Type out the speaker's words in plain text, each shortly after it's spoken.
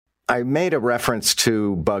I made a reference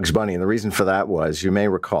to Bugs Bunny, and the reason for that was, you may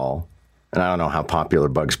recall, and I don't know how popular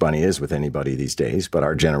Bugs Bunny is with anybody these days, but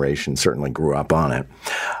our generation certainly grew up on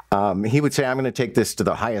it. He would say, I'm going to take this to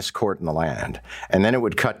the highest court in the land. And then it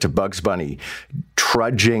would cut to Bugs Bunny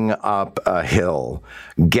trudging up a hill,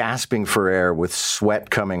 gasping for air with sweat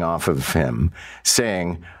coming off of him,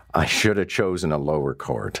 saying, I should have chosen a lower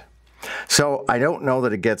court. So I don't know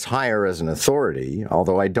that it gets higher as an authority,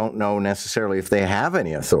 although I don't know necessarily if they have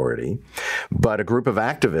any authority. But a group of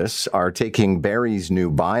activists are taking Barrie's new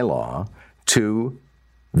bylaw to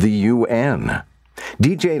the UN.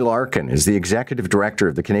 DJ Larkin is the executive director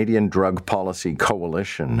of the Canadian Drug Policy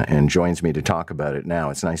Coalition and joins me to talk about it now.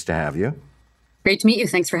 It's nice to have you. Great to meet you.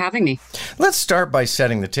 Thanks for having me. Let's start by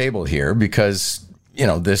setting the table here because, you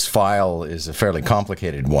know, this file is a fairly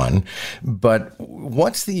complicated one. But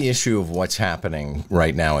what's the issue of what's happening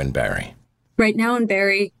right now in Barrie? Right now in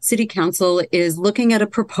Barrie, City Council is looking at a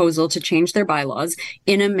proposal to change their bylaws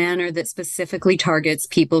in a manner that specifically targets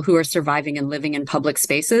people who are surviving and living in public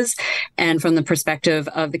spaces. And from the perspective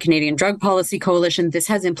of the Canadian Drug Policy Coalition, this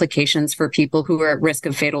has implications for people who are at risk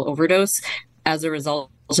of fatal overdose as a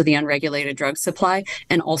result of the unregulated drug supply,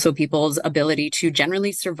 and also people's ability to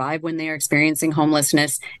generally survive when they are experiencing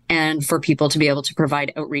homelessness, and for people to be able to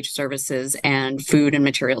provide outreach services and food and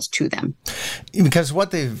materials to them. Because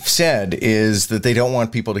what they've said is that they don't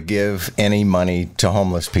want people to give any money to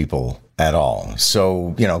homeless people at all.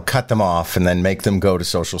 So, you know, cut them off and then make them go to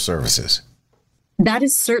social services. That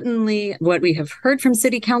is certainly what we have heard from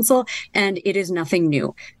City Council, and it is nothing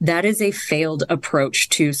new. That is a failed approach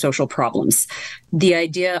to social problems. The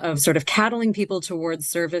idea of sort of cattling people towards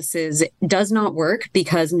services does not work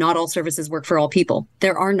because not all services work for all people.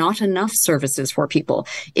 There are not enough services for people.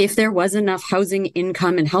 If there was enough housing,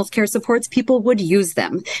 income, and healthcare supports, people would use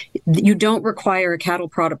them. You don't require a cattle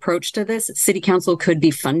prod approach to this. City Council could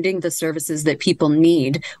be funding the services that people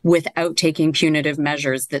need without taking punitive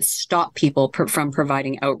measures that stop people from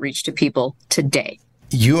providing outreach to people today.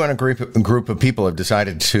 You and a group of people have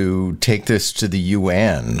decided to take this to the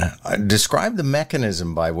UN. Describe the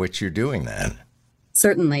mechanism by which you're doing that.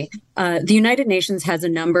 Certainly. The United Nations has a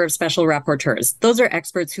number of special rapporteurs. Those are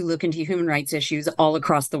experts who look into human rights issues all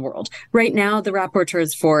across the world. Right now, the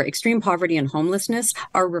rapporteurs for extreme poverty and homelessness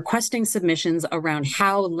are requesting submissions around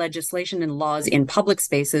how legislation and laws in public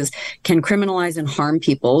spaces can criminalize and harm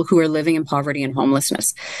people who are living in poverty and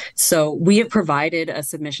homelessness. So we have provided a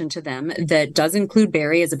submission to them that does include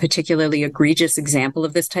Barrie as a particularly egregious example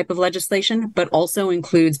of this type of legislation, but also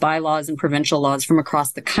includes bylaws and provincial laws from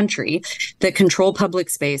across the country that control public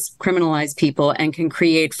space, criminalize people, and can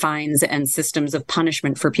create fines and systems of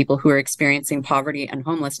punishment for people who are experiencing poverty and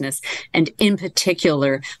homelessness, and in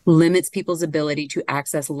particular limits people's ability to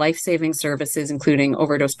access life-saving services, including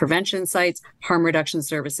overdose prevention sites, harm reduction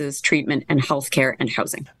services, treatment, and healthcare and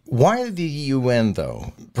housing. Why the UN,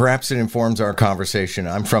 though? Perhaps it informs our conversation.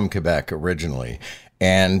 I'm from Quebec originally.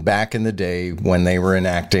 And back in the day when they were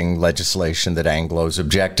enacting legislation that Anglos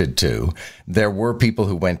objected to, there were people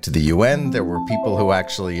who went to the UN. There were people who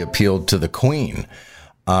actually appealed to the Queen.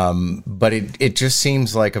 But it just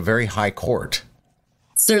seems like a very high court.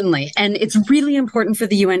 Certainly. And it's really important for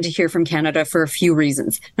the UN to hear from Canada for a few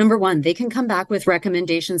reasons. Number one, they can come back with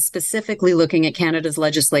recommendations specifically looking at Canada's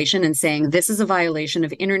legislation and saying this is a violation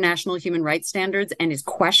of international human rights standards and is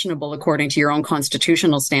questionable according to your own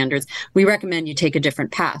constitutional standards. We recommend you take a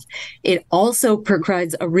different path. It also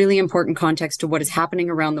provides a really important context to what is happening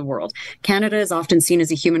around the world. Canada is often seen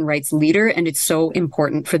as a human rights leader, and it's so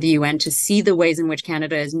important for the UN to see the ways in which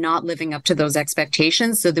Canada is not living up to those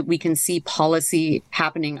expectations so that we can see policy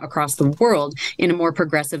happening across the world in a more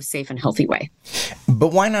progressive, safe, and healthy way. But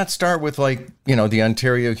why not start with, like, you know, the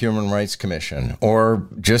Ontario Human Rights Commission, or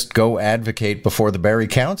just go advocate before the Barrie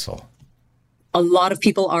Council? A lot of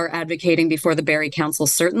people are advocating before the Barrie Council,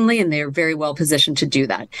 certainly, and they are very well positioned to do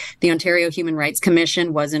that. The Ontario Human Rights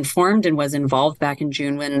Commission was informed and was involved back in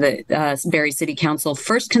June when the Barrie City Council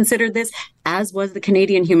first considered this, as was the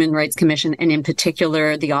Canadian Human Rights Commission, and in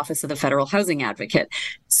particular, the Office of the Federal Housing Advocate.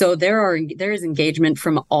 So there is engagement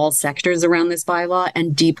from all sectors around this bylaw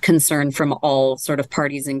and deep concern from all sort of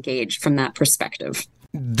parties engaged from that perspective.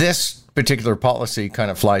 This particular policy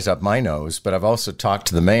kind of flies up my nose, but I've also talked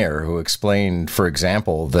to the mayor who explained, for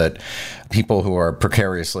example, that people who are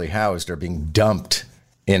precariously housed are being dumped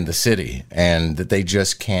in the city and that they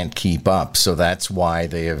just can't keep up. So that's why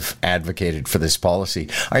they have advocated for this policy.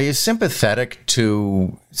 Are you sympathetic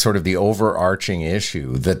to sort of the overarching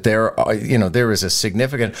issue that there is a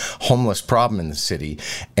significant homeless problem in the city,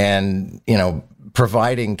 and, you know,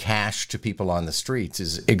 providing cash to people on the streets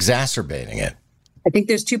is exacerbating it? I think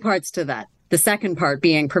there's two parts to that. The second part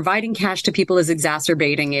being providing cash to people is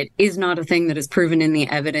exacerbating it is not a thing that is proven in the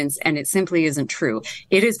evidence, and it simply isn't true.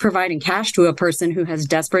 It is providing cash to a person who has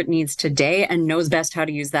desperate needs today and knows best how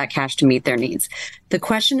to use that cash to meet their needs. The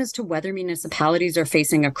question as to whether municipalities are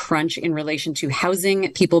facing a crunch in relation to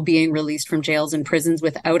housing, people being released from jails and prisons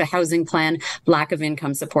without a housing plan, lack of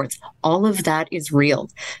income supports, all of that is real.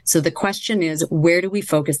 So the question is, where do we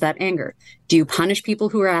focus that anger? Do you punish people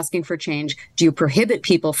who are asking for change? Do you prohibit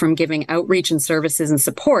people from giving outreach and services and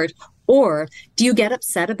support? Or do you get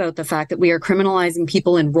upset about the fact that we are criminalizing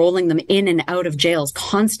people and rolling them in and out of jails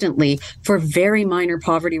constantly for very minor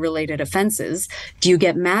poverty-related offenses? Do you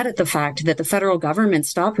get mad at the fact that the federal government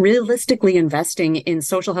stopped realistically investing in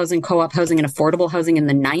social housing, co-op housing, and affordable housing in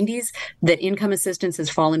the 90s, that income assistance has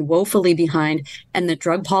fallen woefully behind, and that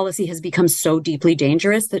drug policy has become so deeply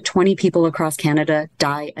dangerous that 20 people across Canada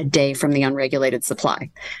die a day from the unregulated supply?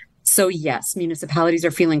 So yes, municipalities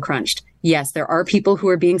are feeling crunched. Yes, there are people who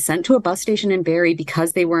are being sent to a bus station in Barrie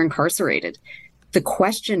because they were incarcerated. The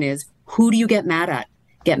question is, who do you get mad at?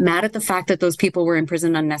 Get mad at the fact that those people were in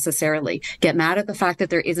prison unnecessarily. Get mad at the fact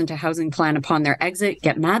that there isn't a housing plan upon their exit.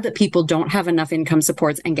 Get mad that people don't have enough income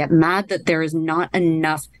supports, and get mad that there is not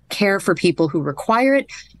enough care for people who require it,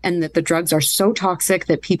 and that the drugs are so toxic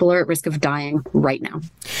that people are at risk of dying right now.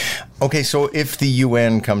 Okay, so if the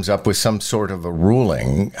UN comes up with some sort of a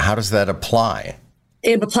ruling, how does that apply?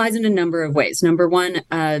 It applies in a number of ways. Number one,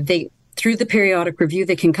 through the periodic review,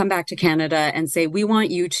 they can come back to Canada and say, we want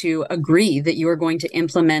you to agree that you are going to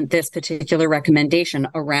implement this particular recommendation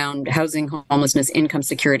around housing, homelessness, income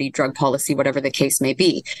security, drug policy, whatever the case may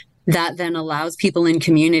be. That then allows people in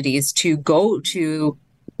communities to go to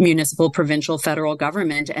municipal, provincial, federal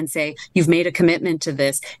government and say, you've made a commitment to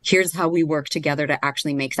this. Here's how we work together to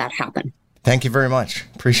actually make that happen. Thank you very much.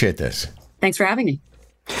 Appreciate this. Thanks for having me.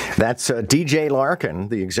 That's DJ Larkin,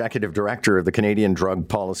 the executive director of the Canadian Drug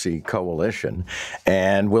Policy Coalition.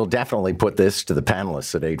 And we'll definitely put this to the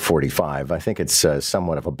panelists at 8:45. I think it's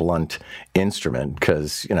somewhat of a blunt instrument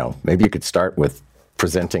because, maybe you could start with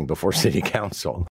presenting before City Council.